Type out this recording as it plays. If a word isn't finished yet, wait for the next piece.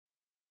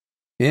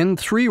In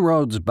Three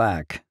Roads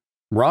Back,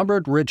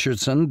 Robert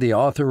Richardson, the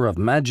author of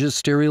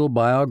magisterial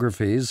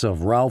biographies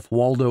of Ralph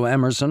Waldo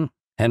Emerson,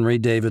 Henry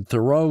David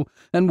Thoreau,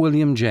 and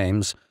William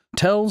James,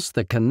 tells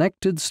the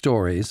connected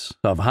stories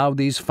of how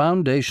these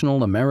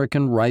foundational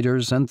American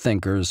writers and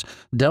thinkers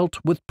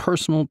dealt with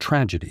personal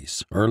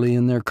tragedies early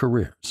in their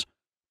careers.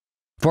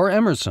 For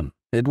Emerson,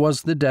 it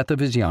was the death of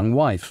his young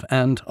wife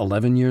and,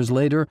 11 years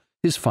later,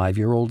 his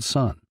 5-year-old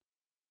son.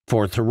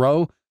 For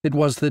Thoreau, it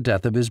was the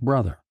death of his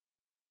brother.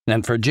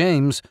 And for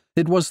James,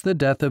 it was the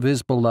death of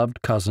his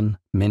beloved cousin,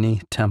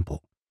 Minnie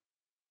Temple.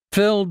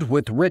 Filled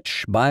with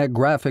rich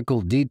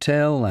biographical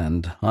detail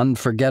and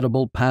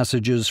unforgettable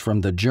passages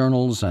from the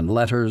journals and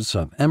letters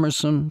of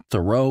Emerson,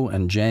 Thoreau,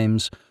 and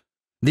James,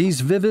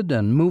 these vivid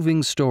and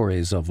moving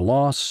stories of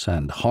loss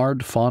and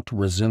hard-fought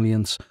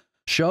resilience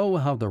show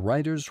how the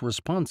writers'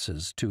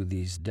 responses to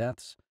these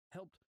deaths